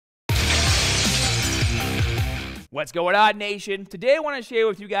What's going on, nation? Today I want to share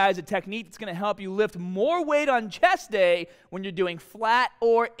with you guys a technique that's going to help you lift more weight on chest day when you're doing flat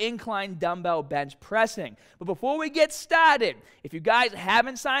or incline dumbbell bench pressing. But before we get started, if you guys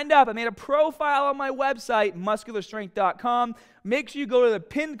haven't signed up, I made a profile on my website, muscularstrength.com. Make sure you go to the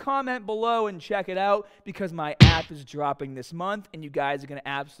pinned comment below and check it out because my app is dropping this month and you guys are going to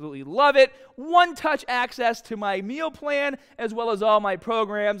absolutely love it. One-touch access to my meal plan as well as all my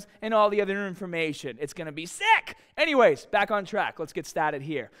programs and all the other information. It's going to be sick. Anyways, back on track. Let's get started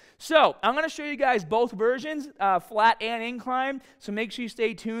here. So I'm going to show you guys both versions, flat and incline. So make sure you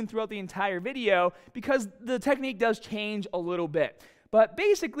stay tuned throughout the entire video because the technique does change a little bit. But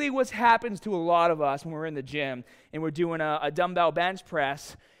basically what happens to a lot of us when we're in the gym and we're doing a dumbbell bench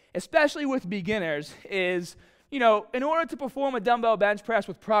press, especially with beginners, is, you know, in order to perform a dumbbell bench press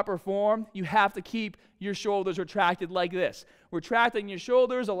with proper form, you have to keep your shoulders retracted like this. Retracting your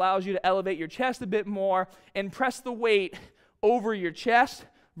shoulders allows you to elevate your chest a bit more and press the weight over your chest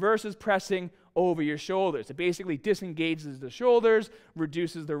versus pressing over your shoulders. It basically disengages the shoulders,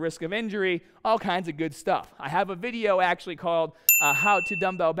 reduces the risk of injury, all kinds of good stuff. I have a video actually called How to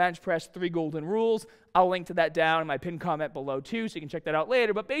Dumbbell Bench Press 3 Golden Rules. I'll link to that down in my pinned comment below too, so you can check that out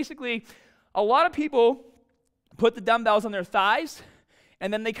later. But basically, a lot of people put the dumbbells on their thighs,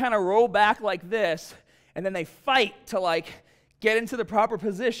 and then they kind of roll back like this, and then they fight to like get into the proper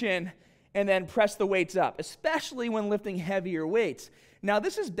position and then press the weights up, especially when lifting heavier weights. Now,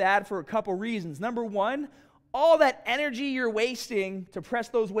 this is bad for a couple reasons. Number one, all that energy you're wasting to press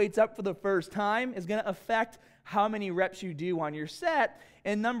those weights up for the first time is going to affect how many reps you do on your set.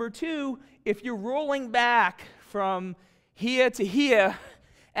 And number two, if you're rolling back from here to here,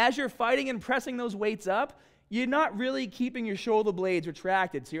 as you're fighting and pressing those weights up, you're not really keeping your shoulder blades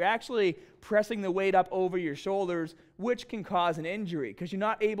retracted. So you're actually pressing the weight up over your shoulders, which can cause an injury because you're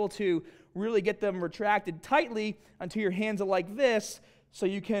not able to really get them retracted tightly until your hands are like this, so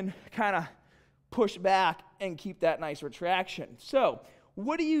you can kind of push back and keep that nice retraction. So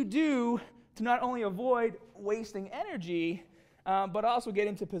what do you do to not only avoid wasting energy, but also get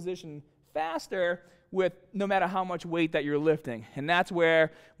into position faster with no matter how much weight that you're lifting? And that's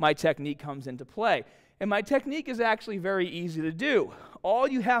where my technique comes into play. And my technique is actually very easy to do. All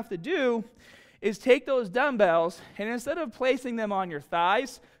you have to do is take those dumbbells and instead of placing them on your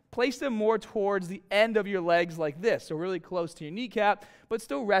thighs, place them more towards the end of your legs like this, so really close to your kneecap, but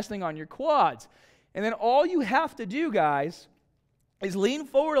still resting on your quads. And then all you have to do, guys, is lean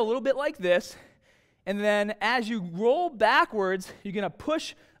forward a little bit like this, and then as you roll backwards, you're going to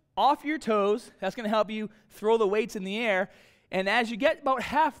push off your toes. That's going to help you throw the weights in the air. And as you get about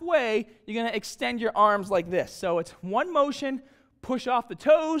halfway, you're going to extend your arms like this. So it's one motion, push off the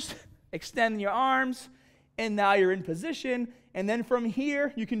toes, extend your arms, and now you're in position. And then from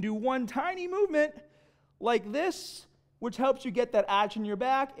here, you can do one tiny movement like this, which helps you get that arch in your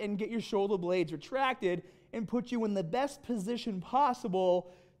back and get your shoulder blades retracted and put you in the best position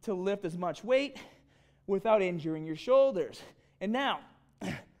possible to lift as much weight without injuring your shoulders. And now,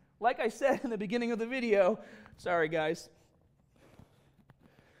 like I said in the beginning of the video, sorry guys,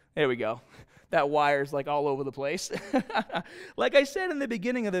 there we go. That wire's like all over the place. Like I said in the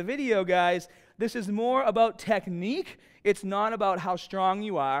beginning of the video, guys, this is more about technique. It's not about how strong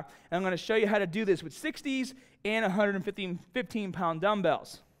you are. And I'm going to show you how to do this with 60s and 115-pound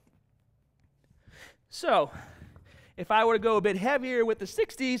dumbbells. So, if I were to go a bit heavier with the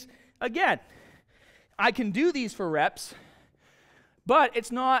 60s, again, I can do these for reps, but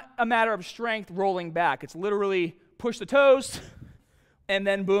it's not a matter of strength rolling back. It's literally push the toes, and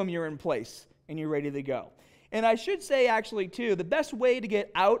then boom, you're in place, and you're ready to go. And I should say, actually, too, the best way to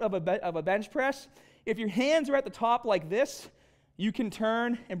get out of a bench press, if your hands are at the top like this, you can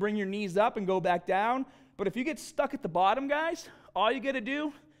turn and bring your knees up and go back down. But if you get stuck at the bottom, guys, all you got to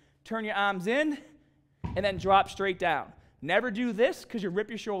do, turn your arms in, and then drop straight down. Never do this because you rip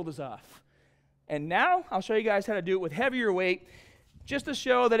your shoulders off. And now, I'll show you guys how to do it with heavier weight, just to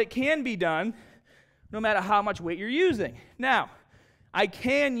show that it can be done no matter how much weight you're using. Now, I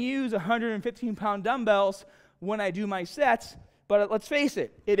can use 115-pound dumbbells when I do my sets, but let's face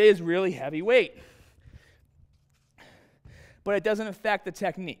it, it is really heavy weight. But it doesn't affect the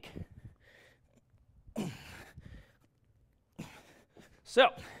technique. So,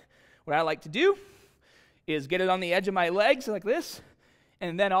 what I like to do is get it on the edge of my legs like this,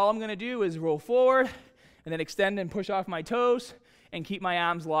 and then all I'm going to do is roll forward, and then extend and push off my toes, and keep my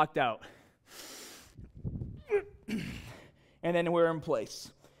arms locked out. And then we're in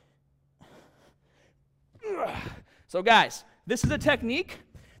place. So guys, this is a technique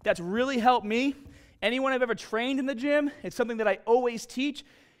that's really helped me. Anyone I've ever trained in the gym, it's something that I always teach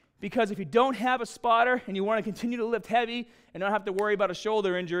because if you don't have a spotter and you want to continue to lift heavy and not have to worry about a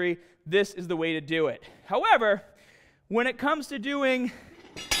shoulder injury, this is the way to do it. However, when it comes to doing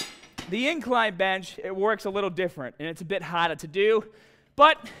the incline bench, it works a little different, and it's a bit harder to do,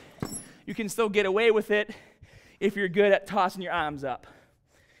 but you can still get away with it if you're good at tossing your arms up.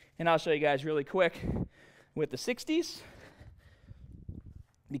 And I'll show you guys really quick with the 60s,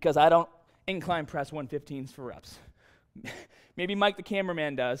 because I don't incline press 115s for reps. Maybe Mike the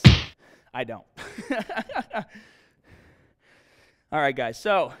cameraman does. I don't. All right, guys,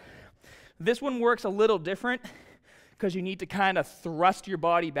 so this one works a little different because you need to kind of thrust your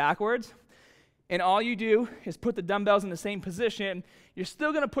body backwards. And all you do is put the dumbbells in the same position. You're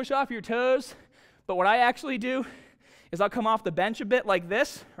still going to push off your toes, but what I actually do is I'll come off the bench a bit like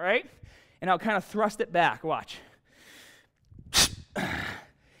this, right? And I'll kind of thrust it back. Watch.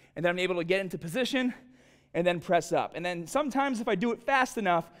 And then I'm able to get into position and then press up. And then sometimes if I do it fast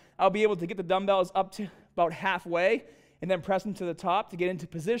enough, I'll be able to get the dumbbells up to about halfway and then press them to the top to get into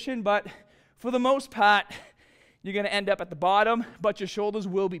position. But for the most part, you're going to end up at the bottom, but your shoulders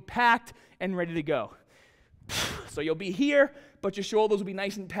will be packed and ready to go. So you'll be here, but your shoulders will be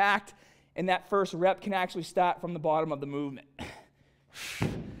nice and packed, and that first rep can actually start from the bottom of the movement.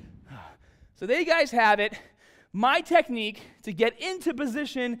 So there you guys have it. My technique to get into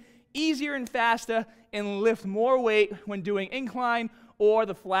position easier and faster and lift more weight when doing incline or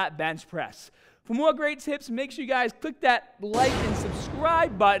the flat bench press. For more great tips, make sure you guys click that like and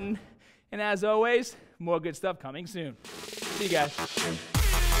subscribe button. And as always, more good stuff coming soon. See you guys.